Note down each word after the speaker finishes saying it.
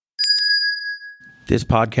This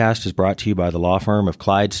podcast is brought to you by the law firm of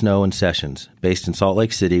Clyde, Snow & Sessions, based in Salt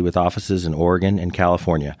Lake City with offices in Oregon and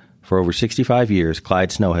California. For over 65 years,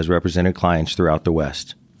 Clyde Snow has represented clients throughout the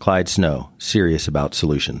West. Clyde Snow, serious about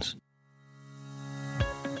solutions.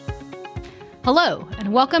 Hello,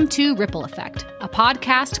 and welcome to Ripple Effect, a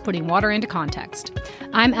podcast putting water into context.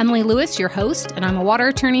 I'm Emily Lewis, your host, and I'm a water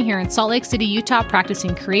attorney here in Salt Lake City, Utah,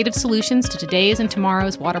 practicing creative solutions to today's and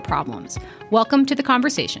tomorrow's water problems. Welcome to the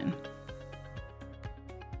conversation.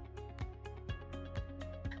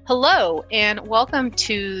 Hello, and welcome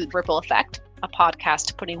to Ripple Effect, a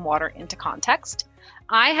podcast putting water into context.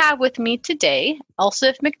 I have with me today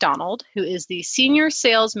Elsif McDonald, who is the Senior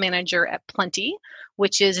Sales Manager at Plenty,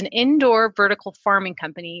 which is an indoor vertical farming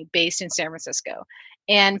company based in San Francisco.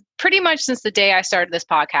 And pretty much since the day I started this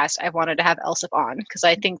podcast, I've wanted to have Elsif on because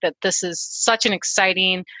I think that this is such an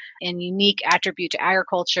exciting and unique attribute to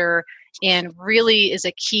agriculture and really is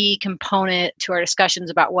a key component to our discussions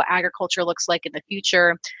about what agriculture looks like in the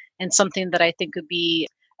future and something that I think would be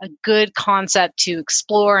a good concept to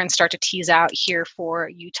explore and start to tease out here for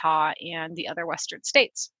Utah and the other Western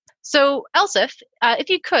states. So Elsif, if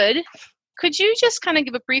you could you just kind of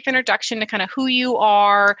give a brief introduction to kind of who you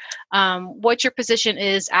are, what your position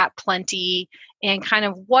is at Plenty, and kind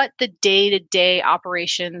of what the day-to-day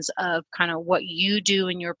operations of kind of what you do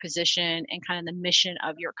in your position and kind of the mission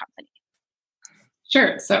of your company?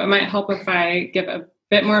 Sure. So it might help if I give a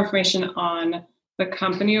bit more information on the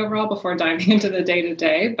company overall before diving into the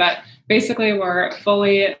day-to-day. But basically, we're a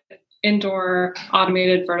fully indoor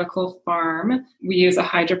automated vertical farm. We use a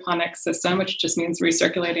hydroponic system, which just means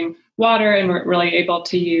recirculating water, and we're really able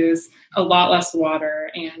to use a lot less water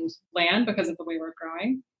and land because of the way we're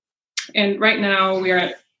growing. And right now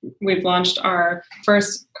we've launched our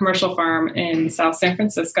first commercial farm in South San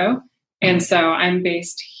Francisco. And so I'm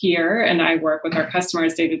based here and I work with our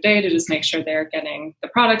customers day to day to just make sure they're getting the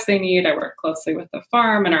products they need. I work closely with the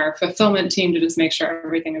farm and our fulfillment team to just make sure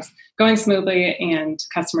everything is going smoothly and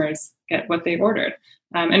customers get what they've ordered.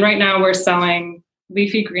 And right now we're selling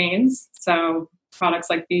leafy greens, so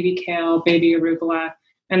products like baby kale, baby arugula,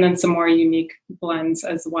 and then some more unique blends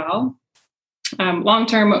as well. Long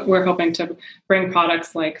term, we're hoping to bring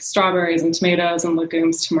products like strawberries and tomatoes and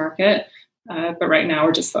legumes to market. But right now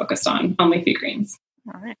we're just focused on leafy greens.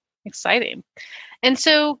 All right. Exciting. And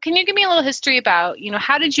so can you give me a little history about,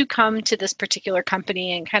 how did you come to this particular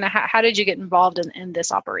company and kind of how did you get involved in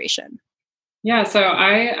this operation? Yeah, so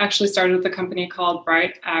I actually started with a company called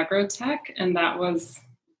Bright Agrotech, and that was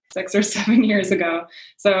 6 or 7 years ago.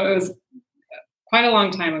 So it was quite a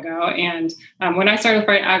long time ago. And when I started with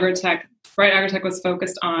Bright Agrotech was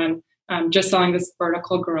focused on just selling this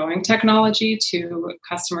vertical growing technology to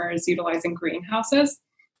customers utilizing greenhouses.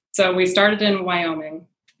 So we started in Wyoming,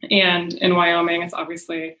 and in Wyoming, it's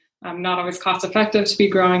obviously not always cost effective to be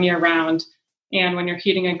growing year round. And when you're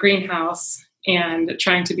heating a greenhouse and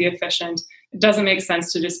trying to be efficient, it doesn't make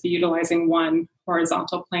sense to just be utilizing one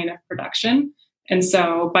horizontal plane of production. And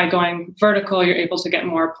so by going vertical, you're able to get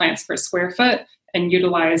more plants per square foot and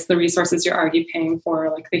utilize the resources you're already paying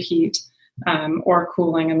for, like the heat or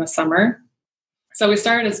cooling in the summer. So we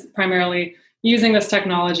started as primarily using this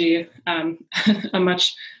technology, a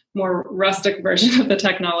much more rustic version of the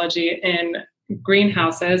technology in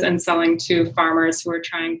greenhouses and selling to farmers who are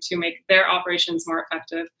trying to make their operations more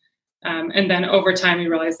effective. And then over time, we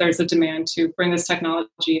realized there's a demand to bring this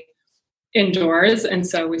technology indoors. And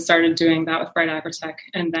so we started doing that with Bright Agrotech.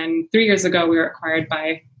 And then 3 years ago, we were acquired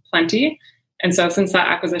by Plenty. And so since that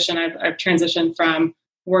acquisition, I've transitioned from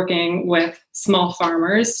working with small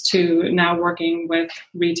farmers to now working with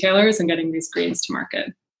retailers and getting these greens to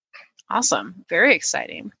market. Awesome. Very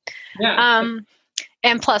exciting. Yeah.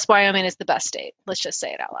 And plus, Wyoming is the best state. Let's just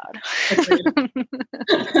say it out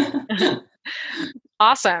loud.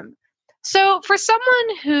 Awesome. So for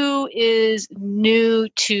someone who is new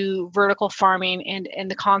to vertical farming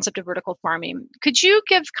and the concept of vertical farming, could you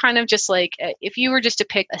give kind of just like, if you were just to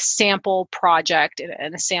pick a sample project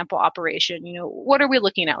and a sample operation, what are we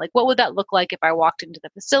looking at? Like, what would that look like if I walked into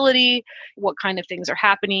the facility? What kind of things are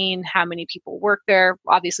happening? How many people work there?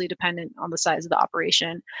 Obviously dependent on the size of the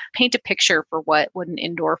operation. Paint a picture for what an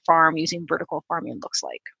indoor farm using vertical farming looks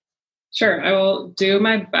like. Sure, I will do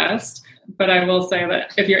my best, but I will say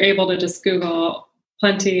that if you're able to just Google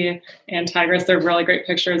Plenty and Tigris, they're really great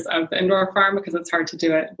pictures of the indoor farm because it's hard to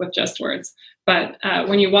do it with just words. But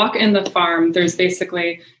when you walk in the farm, there's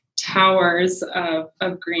basically towers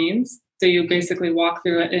of greens. So you basically walk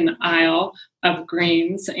through an aisle of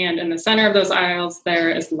greens, and in the center of those aisles,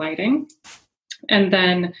 there is lighting. And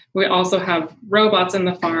then we also have robots in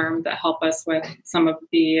the farm that help us with some of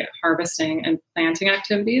the harvesting and planting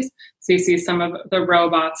activities. So you see some of the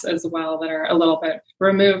robots as well that are a little bit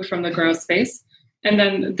removed from the grow space. And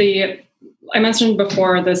then I mentioned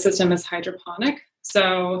before, the system is hydroponic.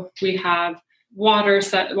 So we have water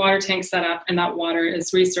tanks set up, and that water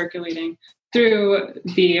is recirculating through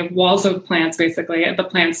the walls of plants. Basically, the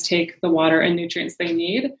plants take the water and nutrients they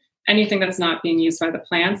need. Anything that's not being used by the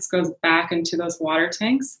plants goes back into those water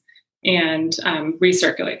tanks and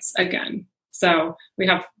recirculates again. So we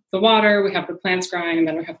have the water, we have the plants growing, and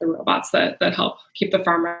then we have the robots that help keep the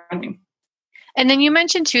farm running. And then you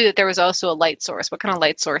mentioned too that there was also a light source. What kind of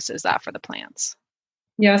light source is that for the plants?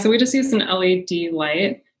 Yeah, so we just use an LED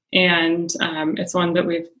light, and it's one that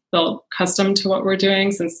we've built custom to what we're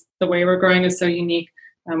doing. Since the way we're growing is so unique,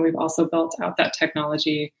 we've also built out that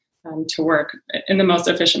technology to work in the most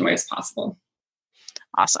efficient ways possible.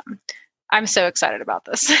 Awesome. I'm so excited about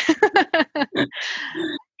this.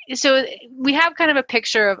 So we have kind of a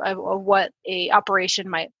picture of what a operation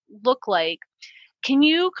might look like. Can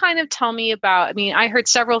you kind of tell me about, I mean, I heard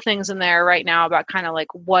several things in there right now about kind of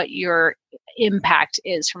like what your impact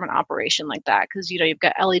is from an operation like that. Because, you've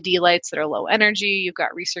got LED lights that are low energy, you've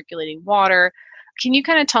got recirculating water. Can you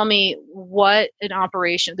kind of tell me what a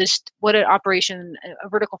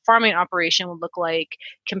vertical farming operation would look like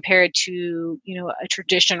compared to, a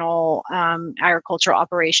traditional agricultural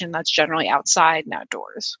operation that's generally outside and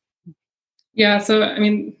outdoors? Yeah, so I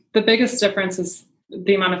mean, the biggest difference is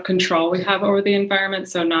the amount of control we have over the environment.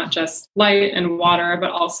 So not just light and water,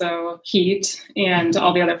 but also heat and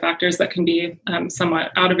all the other factors that can be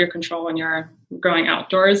somewhat out of your control when you're growing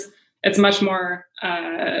outdoors. It's much more,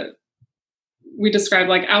 we describe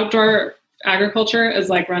like outdoor agriculture as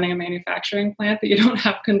like running a manufacturing plant that you don't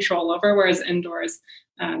have control over, whereas indoors,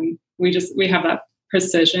 we have that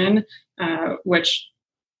precision, which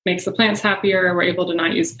makes the plants happier. We're able to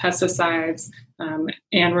not use pesticides,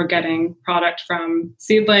 and we're getting product from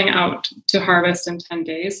seedling out to harvest in 10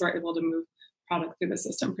 days. So we're able to move product through the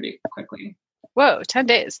system pretty quickly. Whoa, 10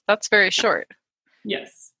 days. That's very short.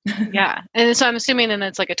 Yes. Yeah. And so I'm assuming then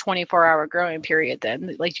it's like a 24-hour growing period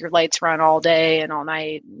then, like your lights run all day and all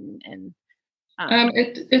night.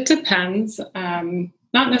 It depends.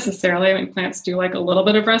 Not necessarily. I mean, plants do like a little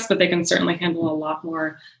bit of rest, but they can certainly handle a lot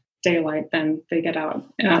more daylight than they get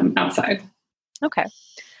outside. Okay.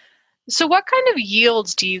 So what kind of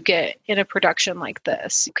yields do you get in a production like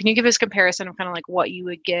this? Can you give us a comparison of kind of like what you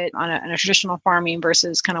would get on a traditional farming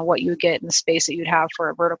versus kind of what you would get in the space that you'd have for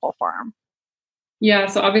a vertical farm? Yeah,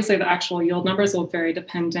 so obviously the actual yield numbers will vary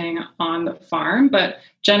depending on the farm, but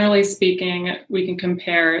generally speaking, we can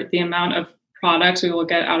compare the amount of product we will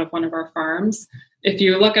get out of one of our farms. If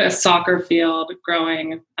you look at a soccer field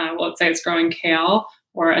growing, let's say it's growing kale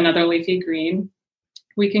or another leafy green,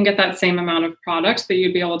 we can get that same amount of product that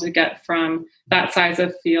you'd be able to get from that size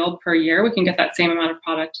of field per year. We can get that same amount of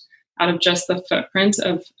product out of just the footprint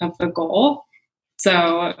of the goal.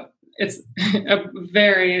 So it's a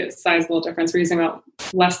very sizable difference. We're using about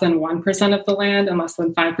less than 1% of the land and less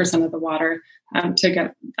than 5% of the water to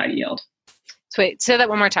get that yield. So wait, say that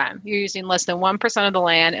one more time. You're using less than 1% of the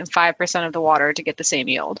land and 5% of the water to get the same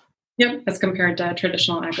yield. Yep, as compared to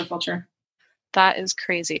traditional agriculture. That is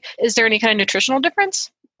crazy. Is there any kind of nutritional difference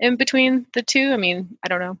in between the two? I mean, I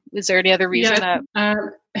don't know. Is there any other reason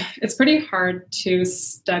that? It's pretty hard to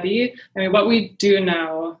study. I mean, what we do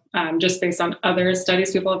know, just based on other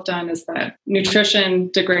studies people have done, is that nutrition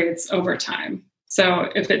degrades over time. So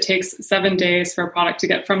if it takes 7 days for a product to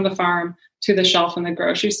get from the farm to the shelf in the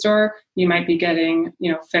grocery store, you might be getting,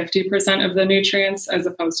 50% of the nutrients as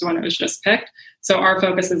opposed to when it was just picked. So our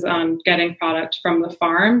focus is on getting product from the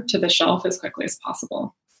farm to the shelf as quickly as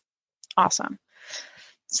possible. Awesome.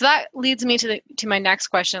 So that leads me to my next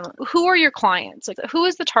question. Who are your clients? Like, who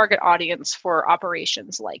is the target audience for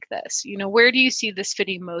operations like this? Where do you see this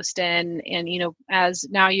fitting most in? And, as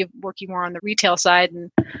now you're working more on the retail side, and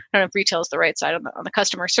I don't know if retail is the right side, on the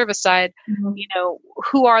customer service side,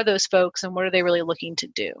 who are those folks and what are they really looking to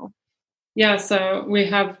do? Yeah, so we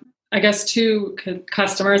have, I guess, two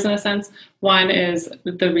customers in a sense. One is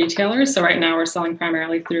the retailers. So right now we're selling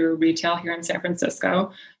primarily through retail here in San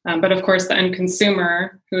Francisco. But of course, the end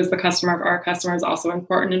consumer, who is the customer of our customer, is also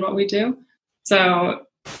important in what we do. So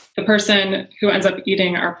the person who ends up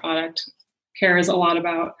eating our product cares a lot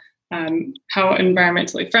about how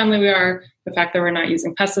environmentally friendly we are, the fact that we're not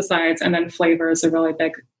using pesticides, and then flavor is a really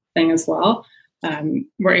big thing as well.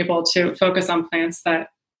 We're able to focus on plants that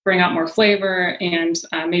bring out more flavor and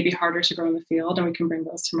may be harder to grow in the field, and we can bring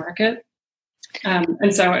those to market.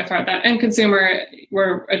 And so if that end consumer,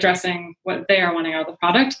 we're addressing what they are wanting out of the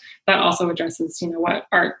product, that also addresses, what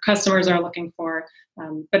our customers are looking for.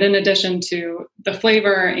 But in addition to the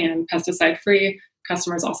flavor and pesticide-free,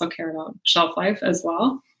 customers also care about shelf life as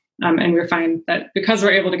well. And we find that because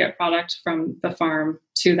we're able to get product from the farm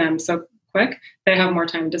to them so quick, they have more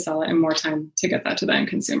time to sell it and more time to get that to the end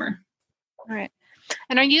consumer. All right.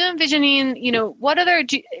 And are you envisioning, what other,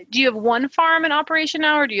 do you have one farm in operation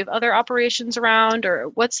now, or do you have other operations around, or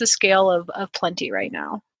what's the scale of Plenty right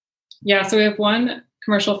now? Yeah, so we have one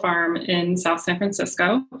commercial farm in South San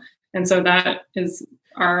Francisco. And so that is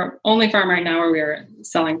our only farm right now where we are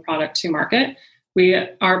selling product to market. We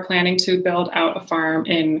are planning to build out a farm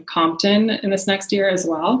in Compton in this next year as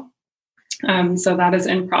well. So that is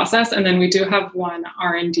in process. And then we do have one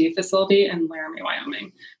R&D facility in Laramie,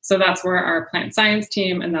 Wyoming. So that's where our plant science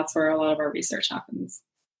team, and that's where a lot of our research happens.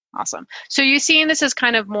 Awesome. So you're seeing this as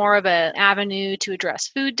kind of more of an avenue to address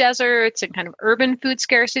food deserts and kind of urban food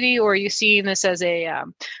scarcity, or are you seeing this as a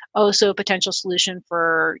also potential solution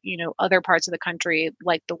for, other parts of the country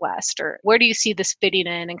like the West? Or where do you see this fitting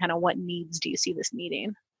in, and kind of what needs do you see this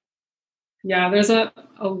meeting? Yeah, there's a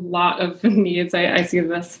lot of needs I see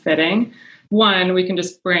this fitting. One, we can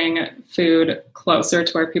just bring food closer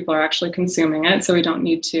to where people are actually consuming it, so we don't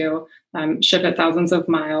need to ship it thousands of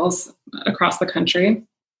miles across the country.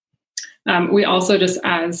 We also, just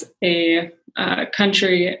as a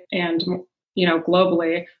country and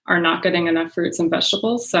globally, are not getting enough fruits and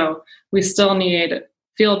vegetables. So we still need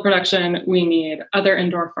field production. We need other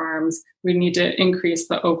indoor farms. We need to increase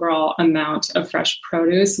the overall amount of fresh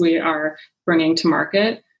produce we are bringing to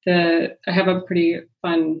market. I have a pretty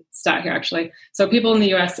fun stat here, actually. So people in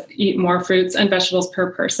the US eat more fruits and vegetables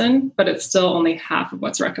per person, but it's still only half of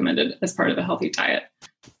what's recommended as part of a healthy diet.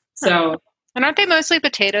 So, and aren't they mostly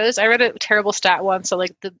potatoes? I read a terrible stat once. So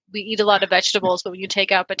we eat a lot of vegetables, but when you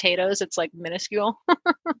take out potatoes, it's like minuscule.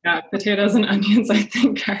 Yeah, potatoes and onions, I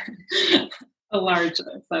think, are a large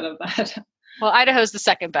set of that. Well, Idaho's the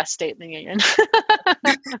second best state in the union.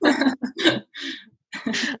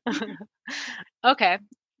 Okay.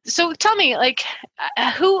 So tell me,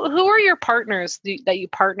 who are your partners that you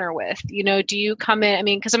partner with? Do you come in? I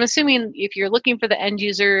mean, because I'm assuming if you're looking for the end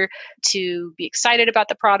user to be excited about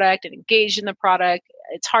the product and engaged in the product,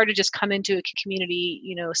 it's hard to just come into a community,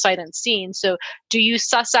 sight unseen. So do you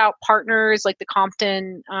suss out partners like the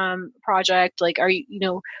Compton project? Like, are you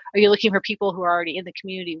looking for people who are already in the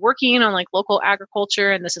community working on local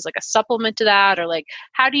agriculture, and this is a supplement to that? Or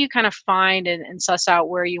how do you kind of find and suss out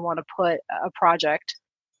where you want to put a project?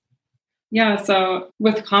 Yeah, so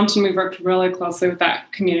with Compton, we've worked really closely with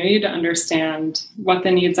that community to understand what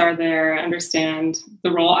the needs are there, understand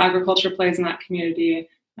the role agriculture plays in that community.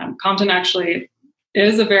 Compton actually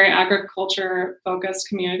is a very agriculture-focused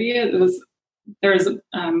community. There's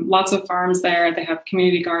lots of farms there. They have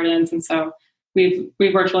community gardens, and so we've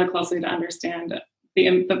worked really closely to understand the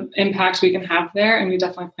impact we can have there, and we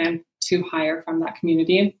definitely plan to hire from that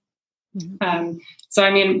community. Mm-hmm. So,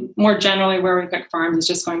 I mean, more generally, where we pick farms is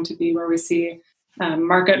just going to be where we see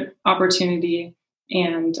market opportunity,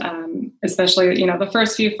 and especially, the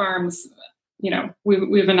first few farms,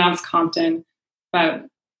 we've announced Compton, but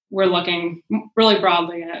we're looking really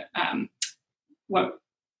broadly at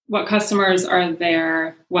what customers are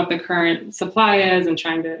there, what the current supply is, and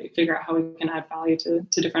trying to figure out how we can add value to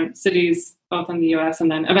different cities, both in the U.S.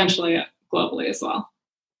 and then eventually globally as well.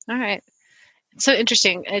 All right. So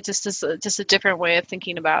interesting. It's just a different way of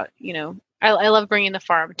thinking about, I love bringing the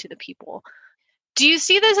farm to the people. Do you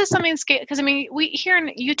see this as something scale? Because we here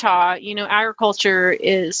in Utah, agriculture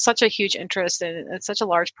is such a huge interest, and it's such a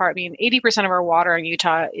large part. 80% of our water in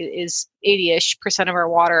Utah is 80-ish% of our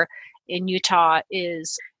water in Utah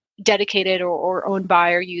is dedicated or owned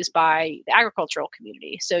by or used by the agricultural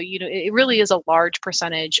community. So, it really is a large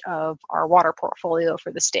percentage of our water portfolio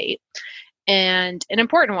for the state. And an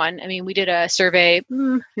important one, we did a survey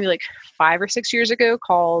maybe 5 or 6 years ago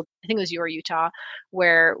called, I think it was Your Utah,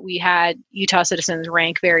 where we had Utah citizens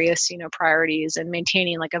rank various, priorities, and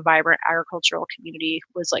maintaining a vibrant agricultural community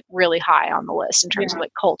was really high on the list in terms of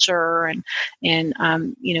culture and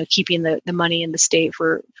keeping the money in the state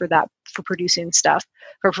for producing stuff,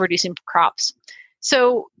 for producing crops.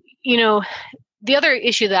 So, the other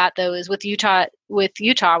issue that though is with Utah,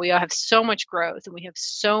 we all have so much growth, and we have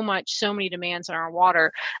so many demands on our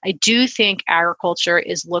water. I do think agriculture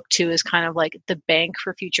is looked to as kind of the bank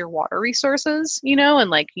for future water resources, and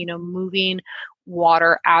moving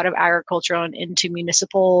water out of agriculture and into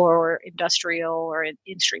municipal or industrial or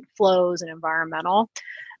in-stream flows and environmental.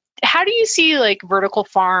 How do you see vertical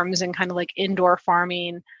farms and kind of indoor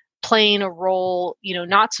farming playing a role,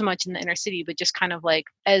 not so much in the inner city, but just kind of like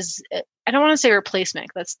as, I don't want to say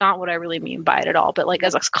replacement. That's not what I really mean by it at all, but like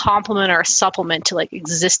as a complement or a supplement to like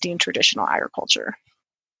existing traditional agriculture.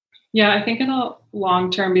 Yeah, I think it'll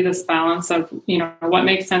long-term be this balance of, what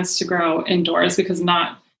makes sense to grow indoors, because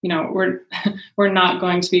we're not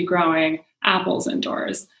going to be growing apples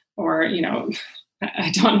indoors, or,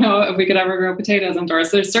 I don't know if we could ever grow potatoes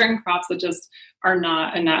indoors. There's certain crops that just are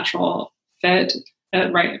not a natural fit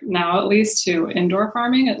right now, at least, to indoor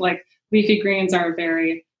farming. Like leafy greens are a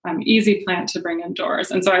very easy plant to bring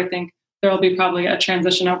indoors. And so I think there will be probably a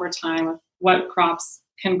transition over time of what crops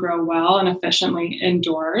can grow well and efficiently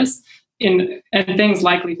indoors. And things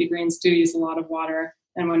like leafy greens do use a lot of water.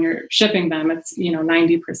 And when you're shipping them, it's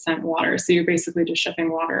 90% water. So you're basically just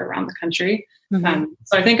shipping water around the country. Mm-hmm.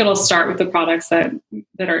 So I think it'll start with the products that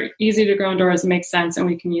are easy to grow indoors, make sense, and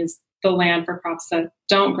we can use the land for crops that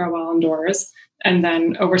don't grow well indoors. And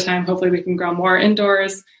then over time, hopefully we can grow more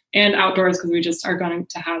indoors and outdoors, because we just are going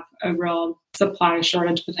to have a real supply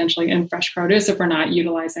shortage potentially in fresh produce if we're not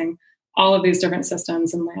utilizing all of these different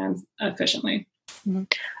systems and lands efficiently. Mm-hmm.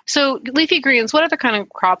 So leafy greens, what other kind of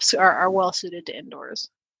crops are well suited to indoors?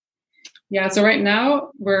 Yeah, so right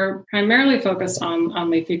now we're primarily focused on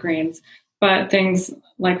leafy greens, but things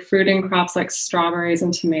like fruiting crops like strawberries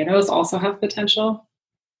and tomatoes also have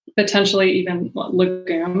potentially even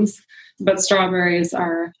legumes, but strawberries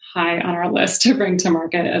are high on our list to bring to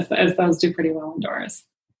market as those do pretty well indoors.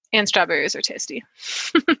 And strawberries are tasty.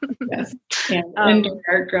 Yes, and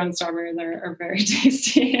indoor grown strawberries are very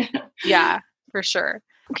tasty. Yeah, for sure.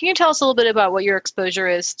 Can you tell us a little bit about what your exposure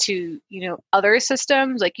is to, other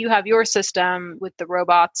systems? Like you have your system with the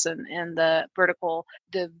robots and the vertical,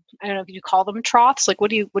 I don't know if you call them troughs. Like what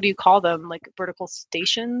do you call them? Like vertical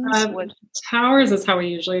stations? Towers is how we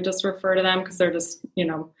usually just refer to them, because they're just,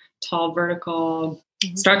 tall vertical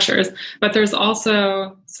structures. But there's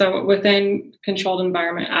also, so within controlled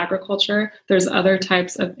environment agriculture, there's other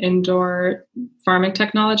types of indoor farming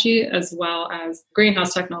technology as well as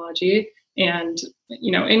greenhouse technology. And,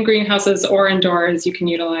 in greenhouses or indoors, you can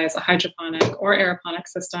utilize a hydroponic or aeroponic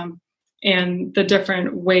system, and the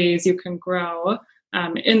different ways you can grow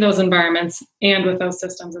in those environments and with those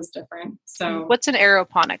systems is different. So what's an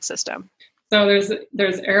aeroponic system? So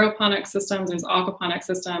there's aeroponic systems, there's aquaponic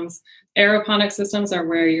systems. Aeroponic systems are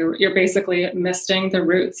where you're basically misting the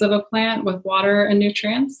roots of a plant with water and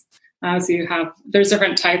nutrients. So there's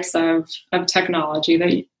different types of technology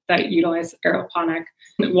that utilize aeroponic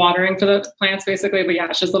watering for the plants basically, but yeah,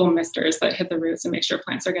 it's just little misters that hit the roots and make sure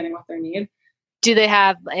plants are getting what they need. Do they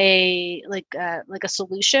have a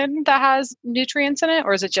solution that has nutrients in it,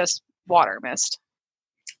 or is it just water mist?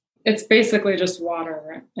 It's basically just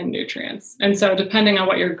water and nutrients. And so depending on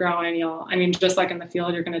what you're growing, just like in the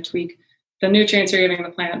field, you're going to tweak the nutrients you're giving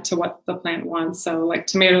the plant to what the plant wants. So like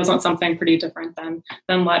tomatoes want something pretty different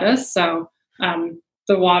than lettuce. So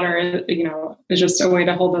the water, is just a way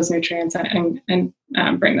to hold those nutrients and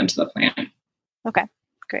bring them to the plant. Okay,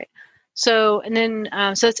 great. So, and then,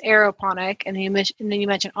 so it's aeroponic, and then you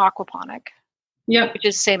mentioned aquaponic. Yep. Which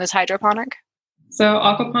is the same as hydroponic. So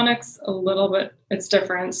aquaponics, a little bit, it's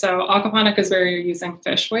different. So aquaponic is where you're using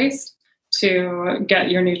fish waste to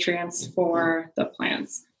get your nutrients for the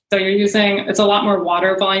plants. So it's a lot more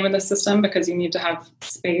water volume in the system because you need to have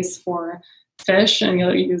space for fish, and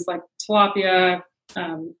you'll use like tilapia.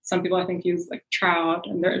 Some people I think use like trout,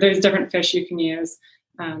 and there's different fish you can use.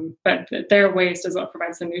 But their waste is what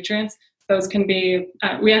provides the nutrients. Those can be,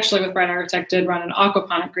 we actually with Bright Agrotech did run an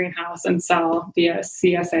aquaponic greenhouse and sell via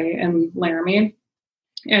CSA in Laramie.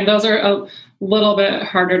 And those are a little bit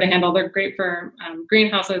harder to handle. They're great for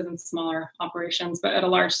greenhouses and smaller operations, but at a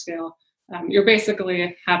large scale, you're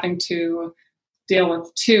basically having to deal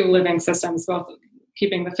with two living systems, both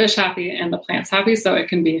keeping the fish happy and the plants happy. So it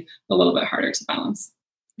can be a little bit harder to balance.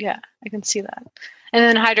 Yeah, I can see that. And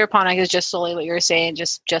then hydroponic is just solely what you're saying,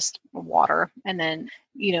 just water. And then,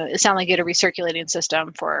 it sounds like you get a recirculating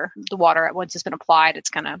system for the water. Once it's been applied, it's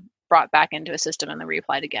kind of brought back into a system and then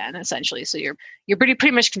reapplied again, essentially. So you're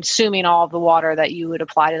pretty much consuming all of the water that you would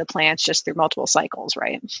apply to the plants just through multiple cycles,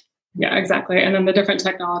 right? Yeah, exactly. And then the different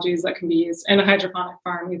technologies that can be used in a hydroponic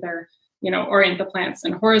farm, either, orient the plants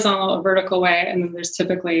in a horizontal or vertical way. And then there's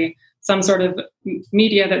typically some sort of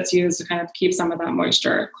media that's used to kind of keep some of that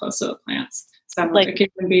moisture close to the plants. So it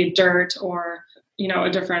can be dirt or, a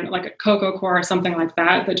different, like a cocoa core or something like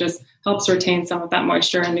that just helps retain some of that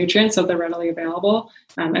moisture and nutrients so they're readily available.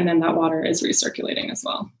 And then that water is recirculating as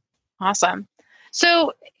well. Awesome.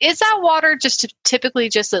 So is that water typically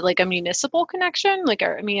just like a municipal connection?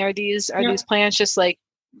 Are these plants just like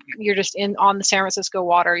you're just on the San Francisco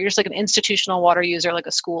water. You're just like an institutional water user, like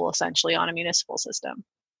a school essentially on a municipal system.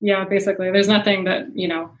 Yeah, basically. There's nothing that,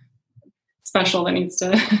 special that needs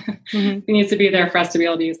to needs to be there for us to be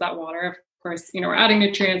able to use that water. Of course, we're adding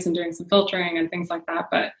nutrients and doing some filtering and things like that.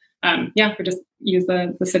 But we just use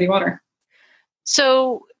the city water.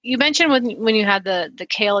 So you mentioned when you had the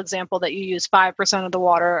kale example that you use 5% of the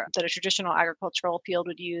water that a traditional agricultural field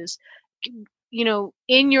would use.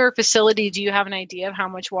 In your facility, do you have an idea of how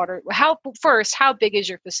much water, how big is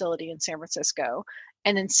your facility in San Francisco?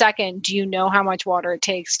 And then second, do you know how much water it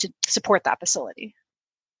takes to support that facility?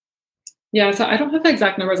 Yeah, so I don't have the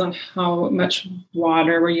exact numbers on how much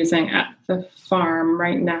water we're using at the farm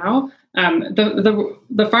right now.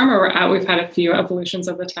 The farm where we're at, we've had a few evolutions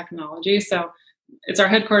of the technology. So it's our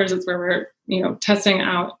headquarters. It's where we're, testing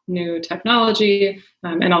out new technology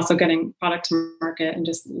and also getting product to market and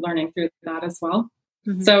just learning through that as well.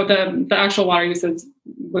 Mm-hmm. So the actual water usage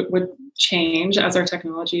would change as our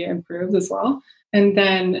technology improves as well. And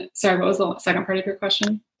then, sorry, what was the second part of your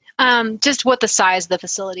question? Just what the size of the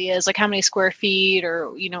facility is, like how many square feet,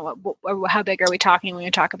 or how big are we talking when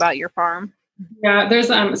you talk about your farm? Yeah, there's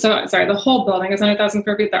the whole building is 100,000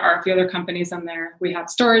 square feet. There are a few other companies in there. We have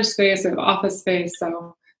storage space, we have office space.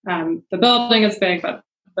 So the building is big, but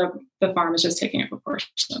the farm is just taking up a portion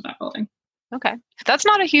of that building. Okay, that's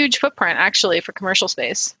not a huge footprint actually for commercial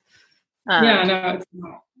space. No, it's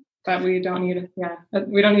not. But we don't need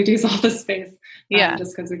to use all the space.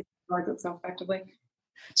 Just because we work it so effectively.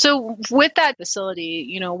 So with that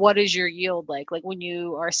facility, what is your yield like? Like when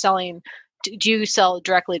you are selling, do you sell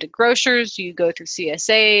directly to grocers? Do you go through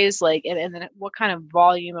CSAs? And then what kind of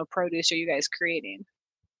volume of produce are you guys creating?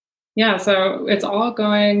 Yeah, so it's all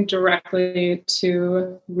going directly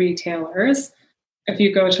to retailers. If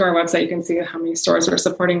you go to our website, you can see how many stores we're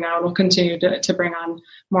supporting now. And we'll continue to bring on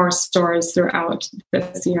more stores throughout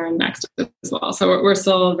this year and next as well. So we're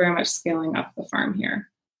still very much scaling up the farm here.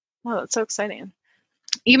 Oh, that's so exciting.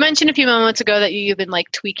 You mentioned a few moments ago that you've been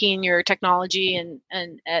tweaking your technology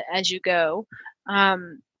and as you go.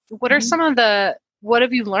 What are what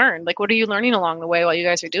have you learned? What are you learning along the way while you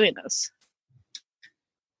guys are doing this?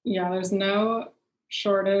 Yeah, there's no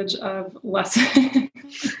shortage of lessons.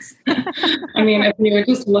 I mean, if you would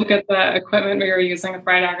just look at the equipment we were using at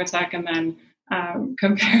Bright Agrotech and then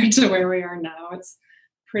compared to where we are now, it's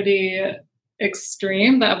pretty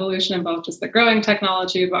extreme, the evolution in both just the growing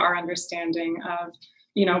technology, but our understanding of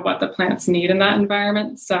what the plants need in that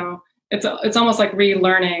environment. So it's almost like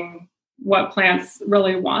relearning what plants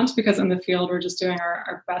really want, because in the field we're just doing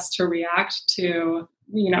our best to react to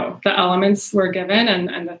the elements we're given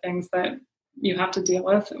and the things that you have to deal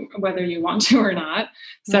with whether you want to or not.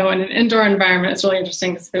 So in an indoor environment, it's really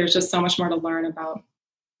interesting because there's just so much more to learn about.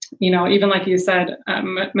 Even like you said,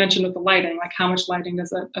 mentioned with the lighting, like how much lighting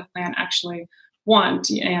does a plant actually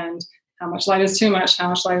want, and how much light is too much, how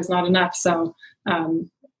much light is not enough. So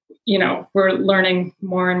we're learning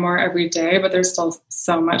more and more every day, but there's still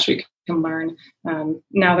so much we can learn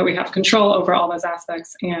now that we have control over all those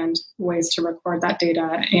aspects and ways to record that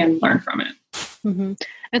data and learn from it. Mm-hmm.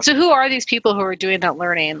 And so who are these people who are doing that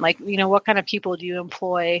learning? What kind of people do you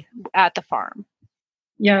employ at the farm?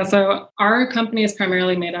 Yeah, so our company is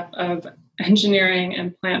primarily made up of engineering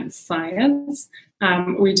and plant science.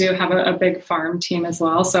 We do have a big farm team as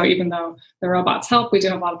well. So even though the robots help, we do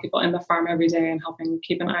have a lot of people in the farm every day and helping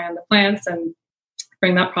keep an eye on the plants and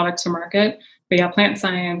bring that product to market. But yeah, plant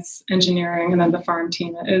science, engineering, and then the farm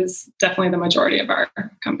team is definitely the majority of our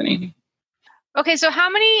company. Okay, so how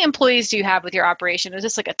many employees do you have with your operation? Is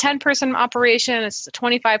this like a 10-person operation? Is this a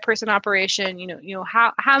 25-person operation?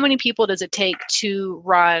 How many people does it take to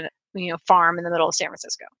run, farm in the middle of San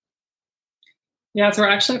Francisco? Yeah, so we're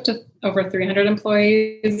actually up to over 300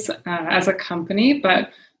 employees as a company,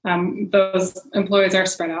 but those employees are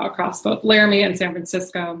spread out across both Laramie and San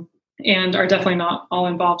Francisco and are definitely not all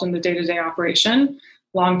involved in the day-to-day operation.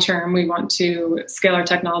 Long term, we want to scale our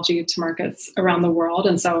technology to markets around the world.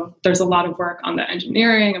 And so there's a lot of work on the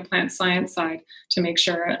engineering and plant science side to make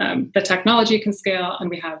sure the technology can scale and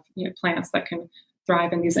we have plants that can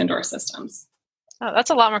thrive in these indoor systems. Oh, that's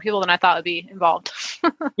a lot more people than I thought would be involved.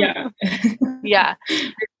 Yeah. Yeah.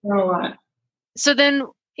 A lot. So then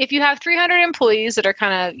if you have 300 employees that are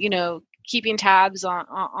kind of, keeping tabs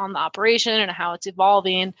on the operation and how it's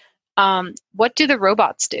evolving, what do the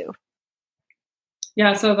robots do?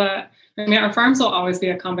 Yeah, so our farms will always be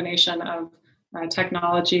a combination of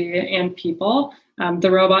technology and people. The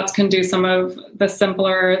robots can do some of the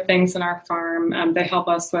simpler things in our farm. They help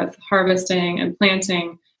us with harvesting and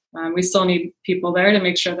planting. We still need people there to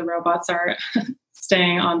make sure the robots are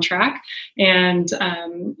staying on track. And,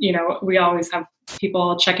 we always have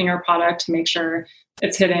people checking our product to make sure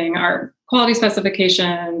it's hitting our quality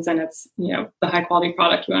specifications and it's, the high quality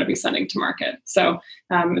product we want to be sending to market. So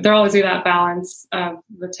there'll always be that balance of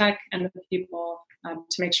the tech and the people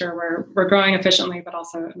to make sure we're growing efficiently, but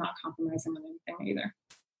also not compromising on anything either.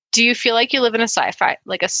 Do you feel like you live in a sci-fi,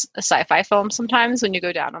 like a sci-fi film sometimes when you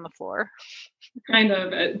go down on the floor? Kind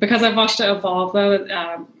of, because I've watched it evolve though.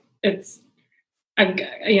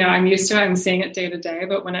 I'm used to it. I'm seeing it day to day,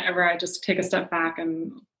 but whenever I just take a step back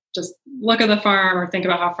and just look at the farm or think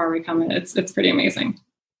about how far we come, it's pretty amazing.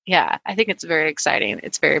 Yeah, I think it's very exciting.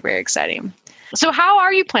 It's very, very exciting. So how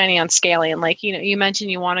are you planning on scaling? Like, you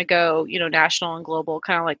mentioned you want to go, national and global,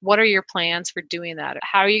 kind of like, what are your plans for doing that?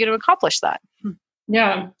 How are you going to accomplish that?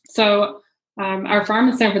 Yeah. So our farm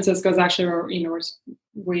in San Francisco is actually where,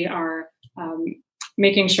 we are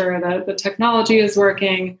making sure that the technology is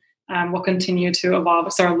working. We'll continue to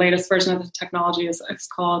evolve. So our latest version of the technology is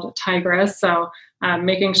called Tigris. So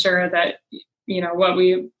making sure that, what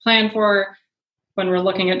we plan for when we're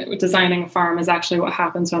looking at designing a farm is actually what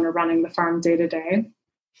happens when we're running the farm day to day.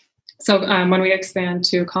 So when we expand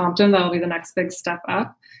to Compton, that'll be the next big step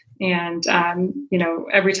up. And,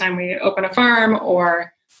 every time we open a farm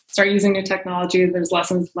or start using new technology, there's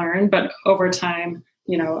lessons learned. But over time,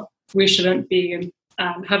 we shouldn't be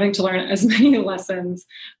having to learn as many lessons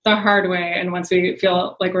the hard way. And once we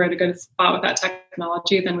feel like we're at a good spot with that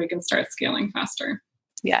technology, then we can start scaling faster.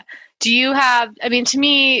 Yeah. Do you have, to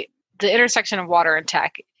me, the intersection of water and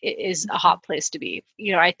tech is a hot place to be.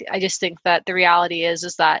 I just think that the reality is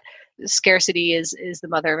that scarcity is the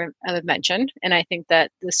mother of invention. And I think that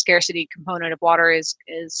the scarcity component of water is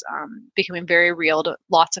becoming very real to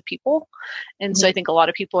lots of people. And so I think a lot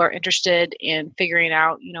of people are interested in figuring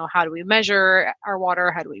out, how do we measure our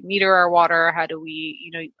water? How do we meter our water? How do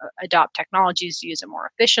we, adopt technologies to use it more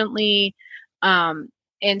efficiently?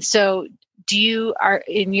 And so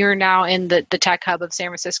you're now in the tech hub of San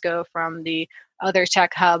Francisco from the other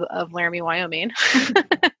tech hub of Laramie, Wyoming.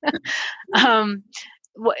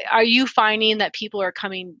 Are you finding that people are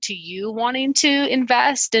coming to you wanting to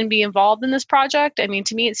invest and be involved in this project? To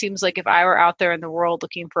me, it seems like if I were out there in the world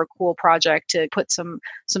looking for a cool project to put some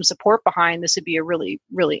support behind, this would be a really,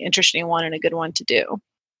 really interesting one and a good one to do.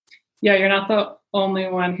 Yeah, you're not the only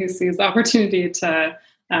one who sees the opportunity to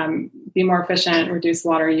be more efficient and reduce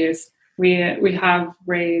water use. We have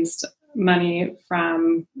raised money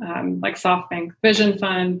from like SoftBank Vision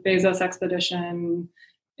Fund, Bezos Expedition,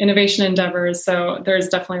 Innovation Endeavors. So there's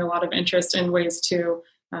definitely a lot of interest in ways to,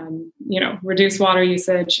 reduce water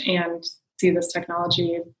usage and see this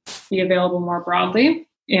technology be available more broadly.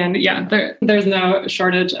 And yeah, there's no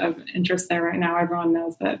shortage of interest there right now. Everyone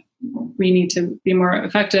knows that we need to be more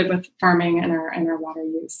effective with farming and our water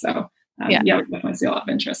use. So we definitely see a lot of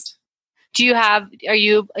interest. Are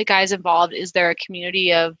you guys involved? Is there a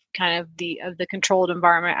community of kind of the controlled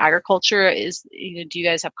environment agriculture? Do you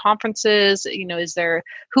guys have conferences?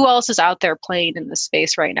 Who else is out there playing in this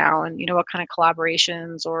space right now? And, what kind of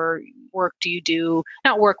collaborations or work do you do,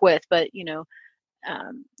 not work with, but,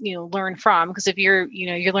 learn from? Because if you're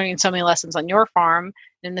learning so many lessons on your farm,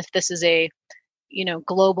 and if this is a,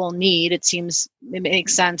 global need, it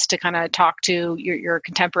makes sense to kind of talk to your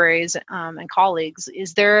contemporaries and colleagues.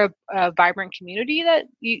 Is there a vibrant community that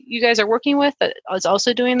you guys are working with that is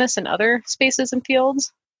also doing this in other spaces and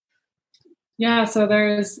fields? Yeah, so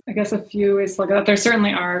there's, I guess, a few ways to look at that. There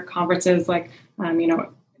certainly are conferences like,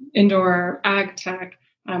 Indoor Ag Tech,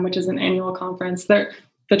 which is an annual conference. The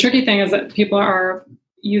tricky thing is that people are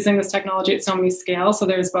using this technology at so many scales. So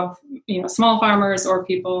there's both, small farmers or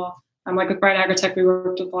people. Like with Bright Agrotech, we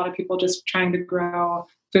worked with a lot of people just trying to grow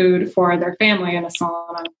food for their family in a small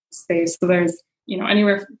amount of space. So there's,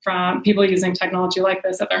 anywhere from people using technology like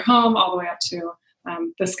this at their home all the way up to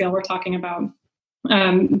the scale we're talking about.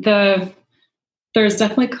 There's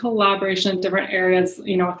definitely collaboration in different areas,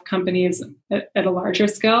 with companies at a larger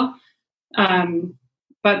scale.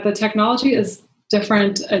 But the technology is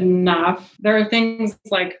different enough. There are things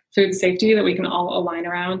like food safety that we can all align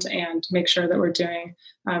around and make sure that we're doing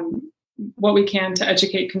what we can to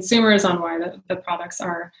educate consumers on why the products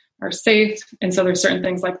are safe. And so there's certain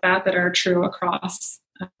things like that are true across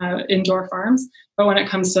indoor farms. But when it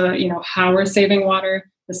comes to, how we're saving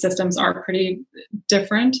water, the systems are pretty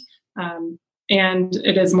different. And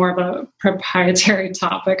it is more of a proprietary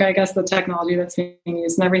topic, I guess, the technology that's being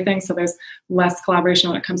used and everything. So there's less collaboration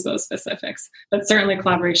when it comes to those specifics, but certainly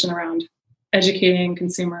collaboration around educating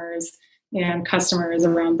consumers and customers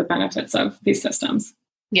around the benefits of these systems.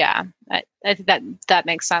 Yeah, I think that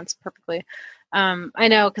makes sense perfectly. I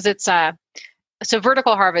know, because it's So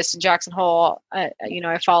Vertical Harvest in Jackson Hole, I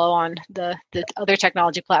follow on the other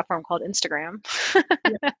technology platform called Instagram.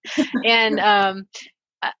 And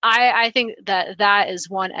I think that is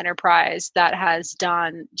one enterprise that has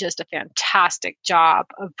done just a fantastic job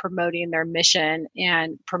of promoting their mission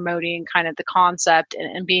and promoting kind of the concept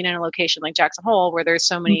and being in a location like Jackson Hole where there's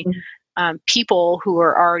so many people who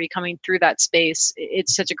are already coming through that space.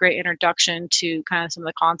 It's such a great introduction to kind of some of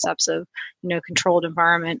the concepts of, controlled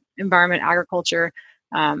environment agriculture.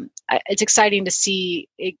 It's exciting to see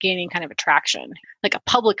it gaining kind of a traction, like a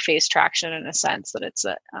public face traction in a sense that it's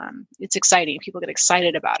exciting. People get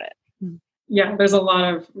excited about it. Yeah, there's a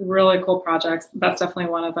lot of really cool projects. That's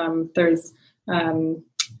definitely one of them. There's,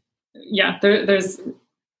 there's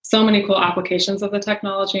so many cool applications of the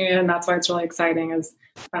technology, and that's why it's really exciting. Is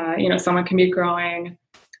someone can be growing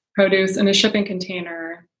produce in a shipping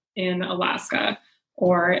container in Alaska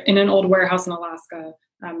or in an old warehouse in Alaska.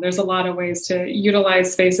 There's a lot of ways to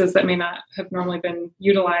utilize spaces that may not have normally been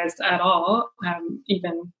utilized at all.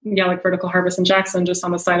 Like Vertical Harvest in Jackson, just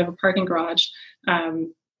on the side of a parking garage.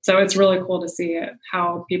 So it's really cool to see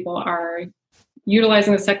how people are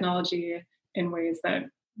utilizing this technology in ways that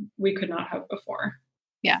we could not have before.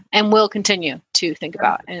 Yeah, and will continue to think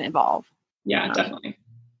about and evolve. Yeah, definitely.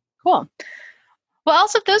 Cool. Well,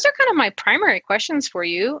 Elsa, those are kind of my primary questions for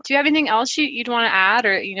you. Do you have anything else you'd want to add,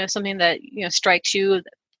 or something that strikes you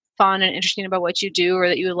fun and interesting about what you do, or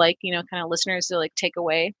that you would like kind of listeners to take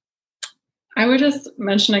away? I would just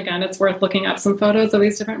mention again, it's worth looking up some photos of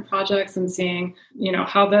these different projects and seeing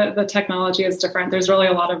how the technology is different. There's really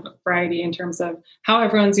a lot of variety in terms of how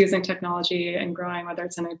everyone's using technology and growing, whether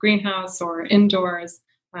it's in a greenhouse or indoors.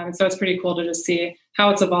 And so it's pretty cool to just see how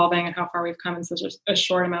it's evolving and how far we've come in such a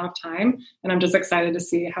short amount of time. And I'm just excited to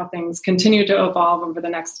see how things continue to evolve over the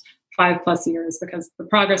next 5+ years, because the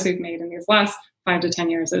progress we've made in these last 5 to 10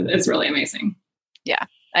 years is really amazing. Yeah,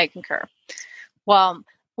 I concur. Well,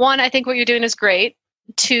 1, I think what you're doing is great.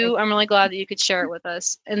 2, I'm really glad that you could share it with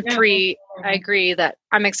us. And 3, I agree that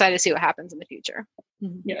I'm excited to see what happens in the future.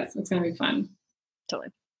 Yes, it's going to be fun. Totally.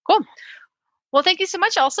 Cool. Well, thank you so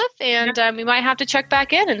much, Elsa. And we might have to check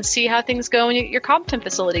back in and see how things go in your Compton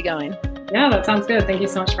facility going. Yeah, that sounds good. Thank you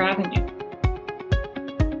so much for having me.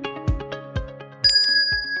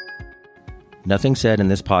 Nothing said in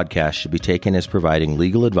this podcast should be taken as providing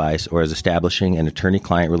legal advice or as establishing an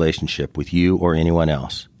attorney-client relationship with you or anyone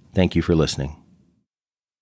else. Thank you for listening.